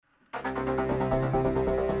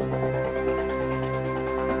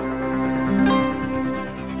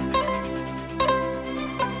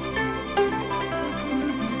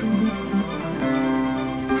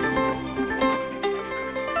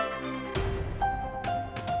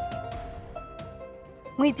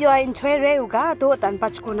งุยเปียวอินทเวเรอุกาโดตันปั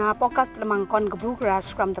จกุนาโปกัสละมังกอนกบุกราส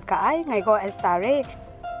กรัมตะกายไงก็เอสตาเร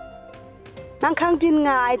นังคังปินง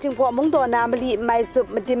ายจึงพวกมุงโดนามลีไม่สุบ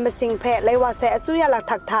มดิมสิงเพะเลยว่าเสอสุยาหลัก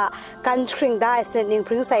ถักทะกันชริงได้เสนิงพ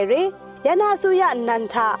รึงใส่เรยานาสุยานัน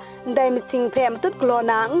ทะได้มสิงเพะมตุดกลอ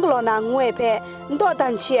นางวยเพะโดตั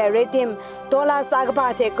นเชียเรติมดอลาสากบา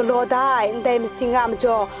เทกโลได้ได้มสิงามจ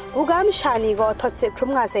ออุกามชานีก็ทศครุม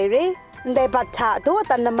งาใส่เรได้บัตรโด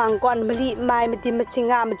ตันนมังกอนมลีไม่มดิมสิ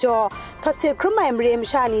งามจอทศครุมไม่เรียม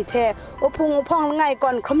ชานีเทอุพงอุพองง่ายก่อ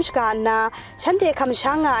นครุมชกานาฉันเทคำช้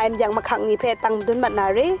างง่ายอย่างมาขังนิเพตังดุนบัดนา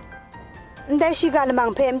เรได้ชิกาลมัง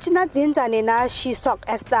เพมจินัดดินจานีนาชีสอกเ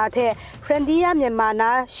อสตาเทเฟรนดี้ยามเยมานา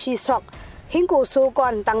ชีสอกหิงกูสูก่อ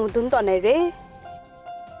นตังดุนต่อในเร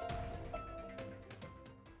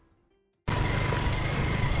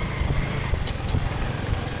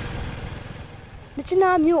มิจน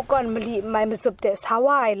ามิวก่อนมลีไม่มาสุบเตสฮาว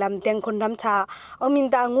ายลำเต็งคนรำชาเอามิน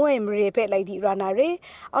ตางวยมเรเปไลดีรานาเร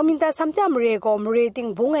เอามินตาสัมจามเรก็มเรติง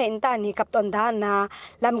บุงไงอินตานีกับตอนดานา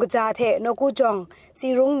ลำกจาเทนกูจงสี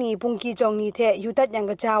รุงนีบุงกีจงนีเทยุตัดยัง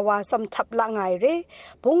กจาวาสมทับละไงเร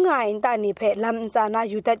บุงไงอินตานีเพลำจานา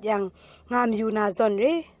ยุตัดยังงามยูนาซอนเร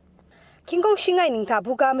คิงคงชิงไงนิงทา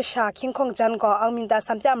บุกามชาคิงคงจันก็เอามินตา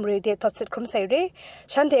สัมจามเรเดทอดสิครุมใส่เร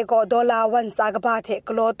ฉันเทก็ดอลลาวันสากบาเทก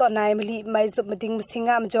โลตอนนายมลีไม่สุบมดิงมสิง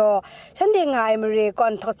ามจอฉันเทงายมเรก่อ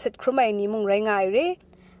นทอดสิครุมไอนี้มุงไรง่ายเร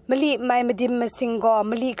มลีไม่มดิมมสิงก็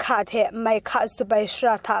มลีขาเทไม่ขาสุบายชร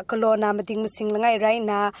าทากโลนามดิงมสิงละไงไร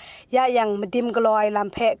นายะยังมดิมกลอยล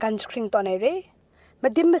ำเพกันคริงตอนไหนเรม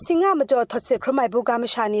ดิมมสิงามจอทศครุมไอบุกาม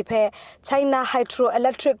ชานีเพไชน่าไฮโดรอิเ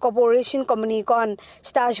ล็กทริกคอร์ปอเรชั่นคอมพานีก่อนส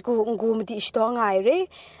ตาชกูงกูมดิสตองไงเร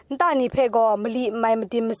ตานีเพก็มลีไม่ม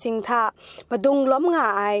ดิมมสิงทามดุงล้มง่า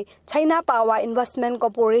ยไชน่าปาวาอินเวสท์เมนต์คอ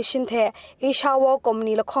ร์ปอเรชั่นเทเอชาวคอมพา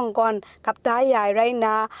นีละข้องก่อนกับตายายไรน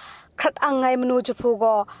าครัดอังไงมนูจุพู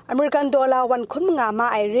ก็อเมริกันดอลลาร์วันคุณงามา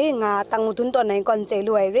ไอเรงาตังมุตุนตอนไหนก่อนเจ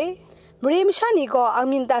ลุไอเรมรีมชานีก็อา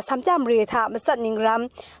มินตาสัมจามเรธามาสัตนิงรัม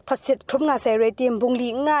ทศสิทธิ์ครุมงาเซเรติมบุงลี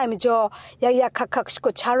ง่ายมจ่อยากคักสกุ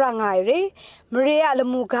ชาระง่ายเรมรีอาล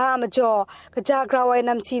มูกามจ่อกระจากราวัยน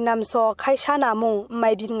ำซีนำซอไขชานามุงไม่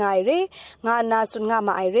บินง่ายเรงานาสุนงาม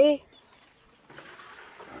าไอเร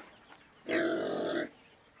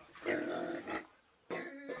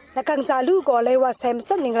และกังจาลูก็เลยว่าเซม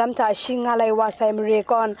สันนิงรัมตาชิงอะไรว่าเซมเร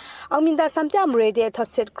กอนเอามินตาสัมจามเรเดทศ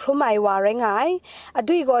สิทธิ์ครุมไอว่าไรงายอ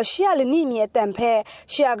ดุยก็เชียลนี่มีเต็มเพ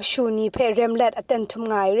เชียกชูนีเพเรมเลดอเต็นทุม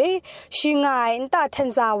ง่ายเรชิงายอินตาเทน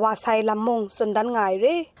ซาว่าไซลำมงสุนดันง่ายเร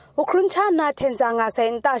อุครุนชานาเทนซางาไซ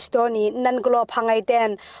อินตาชโตนีนันกลอพังไอเตน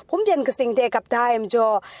ผมเปลี่ยนกสิงเทกับได้มจ่อ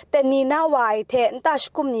แต่นีน่าวายเทอินตาช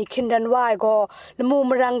กุมนีคินดันวายก็ลมู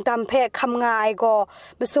มรังตามเพคำง่ายก็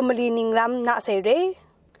มสุมลีนิงรัมนาไซเร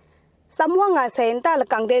สำว่างาเซนตาละ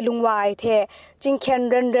กังเดลุงวายเทจิงเคน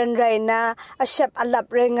เรนไรนาอาเชบอัลลับ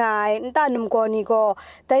เรงายนตานุมกอนีโก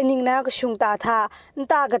แต่นิงนากชุงตาทาน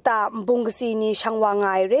ตากะตาบุงกสีนีช่างวาง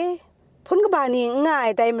ายเรพุนกบานีง่าย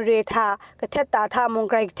ได้มเรทากะเทตาทามง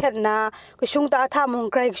ไกรเทตนากชุงตาทามง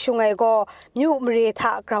ไกรชุงไอโกมิวมเรท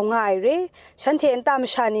ากราวง่ายเรฉันเทนตาม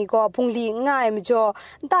ชานีโกพุงลีง่ายมจ่อ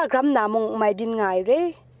ตากรัมนามงไม่บินง่ายเร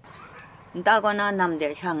ตาก็น่านำเด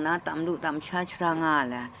ช่างนะตำลุตำชาชรางา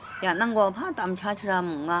แหละอย่านั่งก็ผ้าตำชาชรา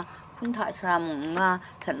มุงาพุ่นทาชรามุงา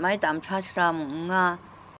ถัดไม้ตำชาชรามุงา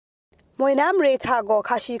มวยน้ำเรทาโก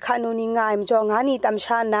คาชิคานุนิง่ายมจ่องานีตำช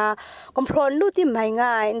านากุมพรลุติไม่ง่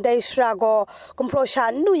ายได้ชราโกกุมพรชา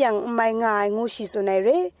นุยังไม่ง่ายงูชิสุนัยเร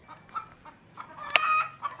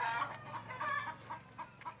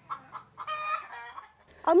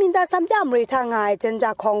อามินตาสัมจามเรทางายจันจ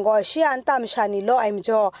ากของก็เชียนตามชานีโลไอม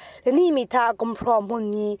จ่อและนี่มีทากุมพรมุน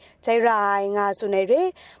นีใจรายงาสุนัยเร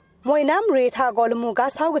มวยน้ำเรทากอลมูกา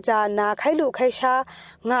สาวกจานาไขลุไขชา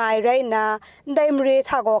ง่ายไรนาได้มเร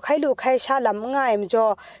ทากอไขลุไขชาลำง่ายมจ่อ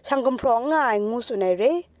ช่างกุมพรง่ายงูสุนัยเร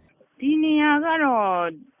ဒီနေရာကတော့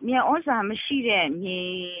မြေဩဇာမရှိတဲ့မြေ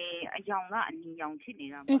အယောင်ကအနီရောင်ဖြစ်နေ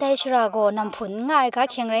တာပေါ့ได้ชราโกนำผลง่ายก็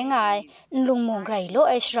แข็งแรงง่ายลุงมงไกรโล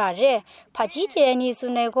เอชราเรพาจีเจนี่สุ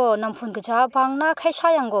นัยโกนำผลกะจาบางนาไขชา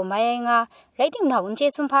ยังโกไม่งาไรติงนาอุนเจ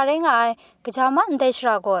สุมพาแรงง่ายกะจามันได้ชร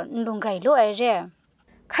าโกลุงไกรโลเอเร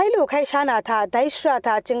ไขลูไขชานาทาได้ชราท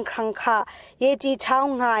าจึงครั้งค่ะเยจีช้าง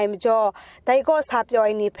ง่ายมจ่อได้ก็สาบย่อย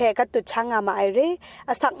นี่เพกัดตุช้างงามาไอเร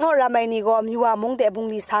อสักโนรามัยนี่ก็มีว่ามงเดบุง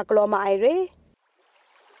ลีสากลอมาไอเร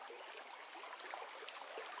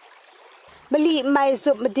มลีไม่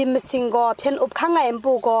สุบมดิมสิงก็เพียนอุบข้างไง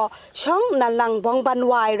ปูก็ช่องนันลังบองบัน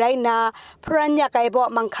วายไรนาพรัญญาไก่บ่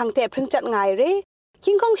มังคังเตพรึงจัดไงเร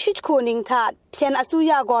คิงคองชิดคูนิงทัดเพียนอสุ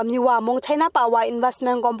ยากอมีว่ามง China Power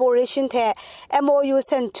Investment Corporation แท้ MOU เ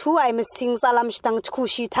ซนทูไอมสิงซาลัมชตังคู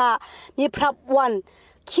ชิทามีพรับวัน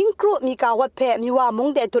คิงกรุมีกาวัดเพมีว่ามง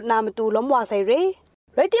เดตุนามตูล้มว่าใส่เร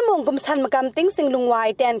ไรที่มงกุมสันมกำติ้งสิงลุงวาย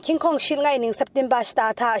แตนคิงคองชิลไงหนึ่งSeptember สตา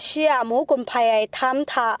ร์ทาเชียมูกุมพายท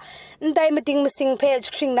ำทาได้มาติ้งมาสิงเพจ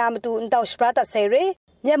คริงนามตูดาวสปราตัดใส่เร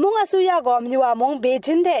ยามงอสุยากอมีว่ามงเบ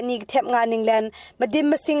จินเดนิกเทปงานนิงแลนมาดิม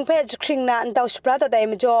มาสิงเพจคริงนาดาวสปราตัดได้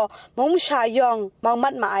มาจ่อมงชายองมังมั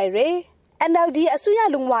ดมาไอเรNLD อสุยา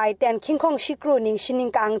ลุงวายแตนคิงคองชิกรูนิงชินิง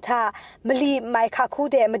กังทามลีไมคาคู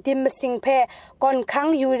เดมาดิมมาสิงเพก่อนคัง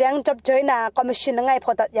ยูแรงจับจอยนาคอมมิชชั่นไงพ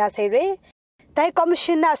อตัดยาใส่เรแต่คอมมิช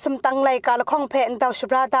ชั่นน่ะสมตังไลกาลข้องเพนดาวส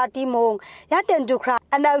ปราตาติมงยาเตนดูครา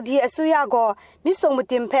NLD อสุยากอมิส่งมา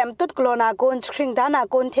ติมเพมตุดกลนาโกนคริงดานา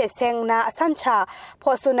โกนเทเซงนาสัญชาพ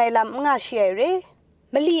อสุนัยลำงาเชียเร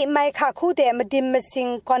มลีไม่ขาคู่เดมาดิมมาสิง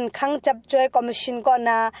ก่อนคังจับจอยคอมมิชชั่นก่อนน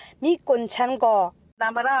ามีกุนชันกอ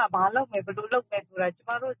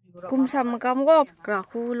กุมสามกำก็กระ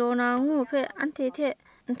คูโลนางูเพ่อันเทเท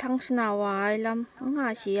ทั้งสนาวายลำงา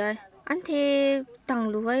เชียอันเทตัง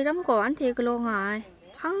รวยรำก่ออันเทกโลงาย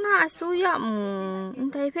พังนาสุยะมุงอัน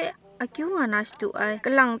เทเพ่อากิวงานาสตุไอก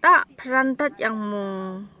ลังตะพรันตัดยังมุง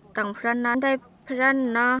ตังพรันนั้นได้พรัน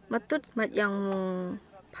นามาตุดมัดยังมุง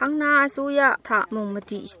พังนาสุยะทะมุงม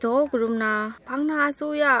ติสโตกรุมนาพังนาสุ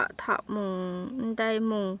ยะทะมุงได้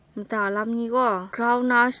มุงมตาลำนี้ก็คราว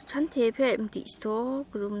นาฉันเทเพมติสโต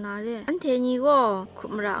กรุมนาเรอันเทนี้ก็คุ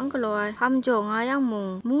มระอังกลอยทำจงอายังมุง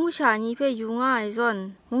มูชานี้เพยุงายซอน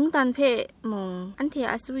มุงตันเพมุงอันเท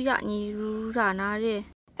อสุยะนี้รู้รานาเร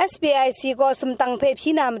SPIC ก็สมตังเพ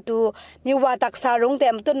พี่นามตูนิวาตักษารงเต็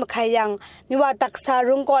มต้นมะขยังนิวาตักษาร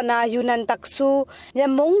งก็นายูนันตักซูย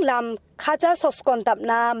มงลำข้าจะสอสกอนตับ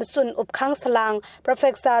นามสุนอุบข้างสลางโปรเฟ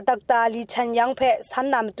สเซอร์ตักตาลีชันยังเพสัน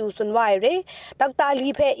นามตูสุนไวเรตักตาลี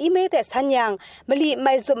เพอีเมแต่สันยังมลีไ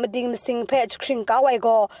ม่สุมดิงมสิงเพจคริงก้าวไว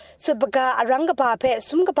ก็สุบกาอรังกบาเพ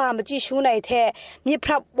สุมกบามจิชูในเทมีพ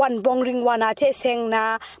ระวันบงริงวานาเทเซงนา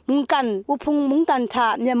มุงกันอุพุงมุงตันทา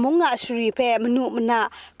ยมงอาชรีเพมนุมนา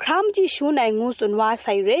ครามจิชูในงูสุนวาไซ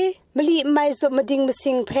เรมลีไม่สุมดิงม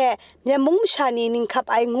สิงเพยมงชานีนิงขับ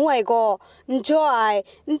ไองูไอก็จ่อไอ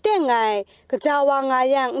เตงไงกะจาวางา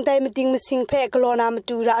ยังได้มดิงมสิงเพกลอนาม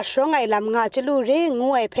ตูระสรองไอลำงาจลูเรง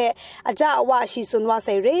วยเพอาจาวาชีสุนวาไซ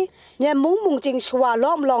เรยมุงมุงจิงชวาล้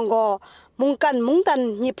อมลองก็มุงกันมุงตัน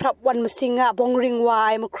มีพระวันมสิงะบงริงวา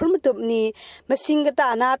ยมครุมตุบนีมสิงกตา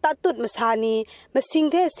นาตัตุดมสานีมสิง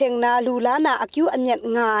เทเซงนาลูลานาอคิวอัญญัด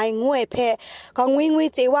งายงวยเพกงวิงวิ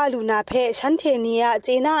เจวาลูนาเพฉันเทเนียเจ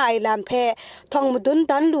นาไอลำเพทองมดุน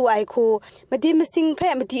ตันลูไอคูมดิมสิงเพ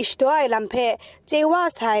มดิสโตไอลำเพเจวา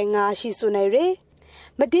ไซงาชิสุนัยเร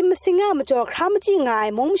มดิมสิงะมจ่อครามจิงาย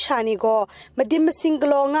มงชานีก็มดิมสิงก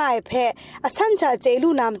ลองายเพอสันจาเจลู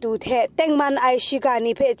นามตูเทเต็งมันไอชิกา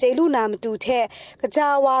นีเพเจลูนามตูเทกะจา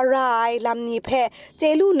วารายลำนีเพเจ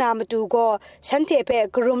ลูนามตูก็ฉันเทเพ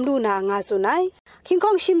กรุมลูนางาสุนัยคิงค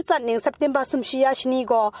องชิมสัตนิงSeptember สุมชิยาชนี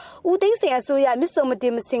ก็อูติงเสียสุยามิสมดิ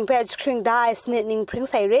มสิงเพคริงได้สเนนิงพริง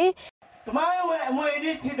ไซเรไม่เว้ยมวย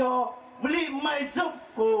นี่ที่โดมลีไม่สุก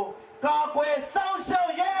กูกาเกวเศร้าเศร้า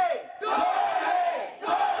เย่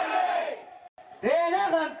เดนั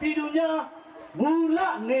กันปีดุญามูละ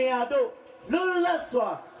เนียโดลุละสวา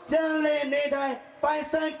จันเลเนไดไป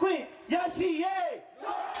สังควิยาชีเย่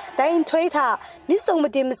แต่อินทวยท่ามิส่งมา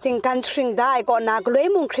ดิมสิงกันคริงได้ก่อนนากลวย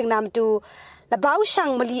มุงคริงนามตูละบ่าวช่าง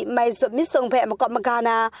มลีไม่สุมิส่งเพมกมกาน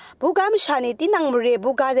าบุกามชานีตินังมเร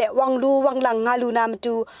บุกาเดวังลูวังหลังงาลูนาม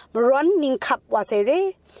ตูมร้อนนิงขับวาเซเร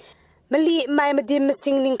มลีไม่มาดิม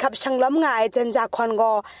สิงนิงขับช่างล้อมง่ายจันจากคน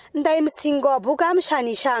ก็ได้มสิงก็บุกามชา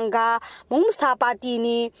นีช่างกามุงสาปาตี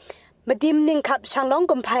นีมาดิมนิงขับช่างล้อง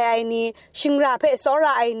กุมภายไอนีชิงราเพสอร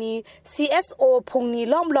าไอนี CSO พุงนี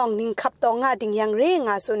ล้อมลองนิงขับตองงาดิงยังเรง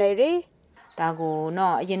าสุนัยเรตากูเนา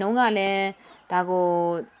ะยินงาเลตากู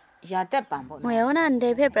ยาเตปังบ่มวยวันเด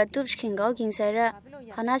เพประตูสคิงก็กินเสระ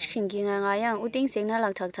พานาสคิงกิงงายังอุติงสิงนาลั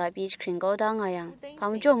กทักทายปีสคิงก็ดางายังพา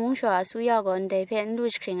มจ่อมุงชัวสุยาก่อนเดเพนลู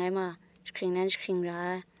สคิงไอมาสคิงนั้นสคิงรา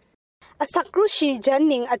อสักรุชีจัน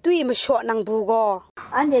นิงอตุยมชอนังบูโก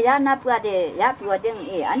อันเดียนับว่าเดียปวดยัง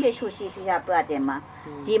อันเดียชูชีชาปวดเดมา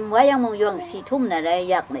ทีมว่ายังมงยงสีทุ่มนั่นแหละ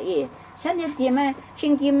อยากเลยฉันเนี่ยทีมชิ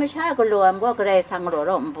งทีมชาก็รวมก็กระไรสังโร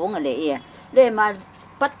รมบุงอะไรเลยมา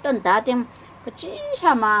ปัดต้นตาเต็มก็จีช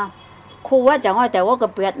ามาคูว่าจังว่าแต่ว่าก็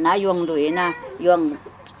เปียดนะยงดุยนะยง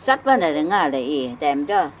ซัดว่าอะไรง่ายเลยแต่มัน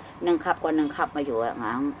จะนึ่งขับก็นึ่งขับมาอยู่ง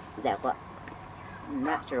างแต่ก็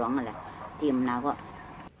นักจรวงอะไรทีมนะก็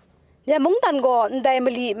ยามงตันก็ได้ม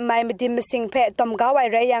ลีไม่มาดิมสิงเพะตอมกาวไว้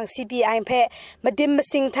ไรยัง CPI เพะมาดิม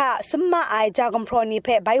สิงท่าสมมาไอจากัมพรณีเพ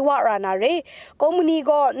ะใบวารานาเรกมุนี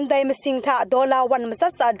ก็ได้มาสิงท่าดอลลาร์วันมาสั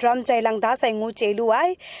สดรัมใจลังดาใส่งูเจลูไอ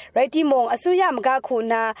ไรที่มงอสุยามกาคู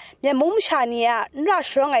นายามงชานีอะราช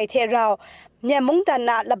รองไอเทเราเนี่ยมุงตัน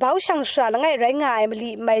น่ะละเบาช่างชราละไงไรงายม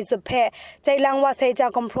ลีไม่สุเพะใจลังว่าใส่จา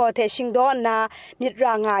กัมพรเทชิงดอนนามิตร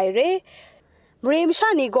างายเรมรีมชา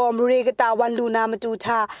นีก็มรีกตาวันลูนามาดู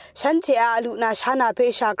ท่าฉันเจอาลูนาชานาเพ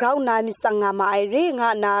ชากราวนามิสังงามาไอเรงา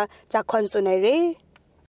นาจากคนสุนัยเร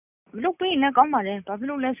ลูกพี่เนี่ยก็มาเลยป้าพี่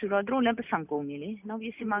ลูกเล่นสุดรู้เล่นไปสังกงนี่เลยน้อง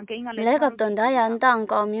ยี่สิบมังเก่งอะไรเล่กับตอนได้ยันตั้ง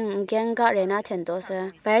ก็มีเก่งก็เรน่าเห็นตัวเสีย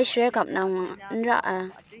ไปเชื่อกับนางระ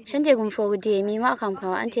ฉันเจกุมโฟกดีมีมาคำเขา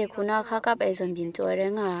อันเจคุณาข้ากับไอส่วนบินตัวเร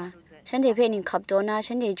งาฉันเจเพนิขับตัวนา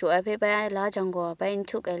ฉันเจจูไอเพไปลาจังกัวไปอิน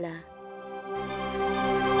ทุกไอละ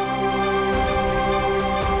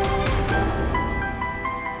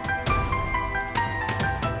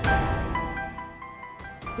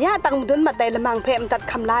ยาตังมุดนมาได้ละมังเพมตัด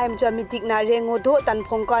คำลายมจะมีดิกนาเรงโอโดตันพ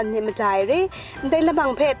งกอนนี่มาใจเรได้ละมัง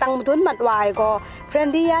เพตังมุดนมัดวายก็เฟรน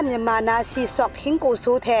ดี้ยามยมานาซีซอกหิงกู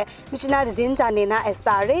สูเทมิจนาดินจานีนาเอสต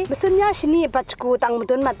าเรมิสัญญาชินีปัจกูตังมุ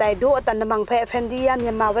ดนมาได้โดตันละมังเพเฟรนดี้ยามย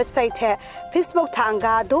มาเว็บไซต์เท Facebook ทางก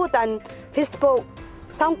าโดตัน Facebook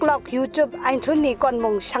SoundCloud YouTube ไอทุนนี่ก่อนม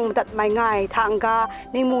งช่างตัดไม่ง่ายทางกา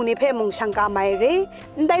ในมูนี่เพมงช่างกาไม่เร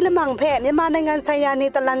ได้ละมังเพเมียมาในงานสายานี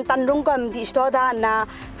ตะลันตันรุ่งก่อนดิสโตดานา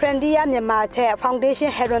เฟรนดี้ยามยมาแชฟาวเดชั่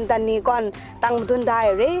นเฮรอนตันนี่ก่อนตั้งดุนได้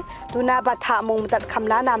เรดูนาบัตามงตัดค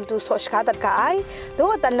ำลานามตูโซชกาตัดกายดู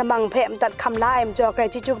ตันละมังเพตัดคำลาเอ็มจอใคร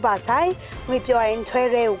จิจุกบาไซวิปยอยน์ถวย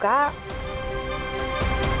เร็วกา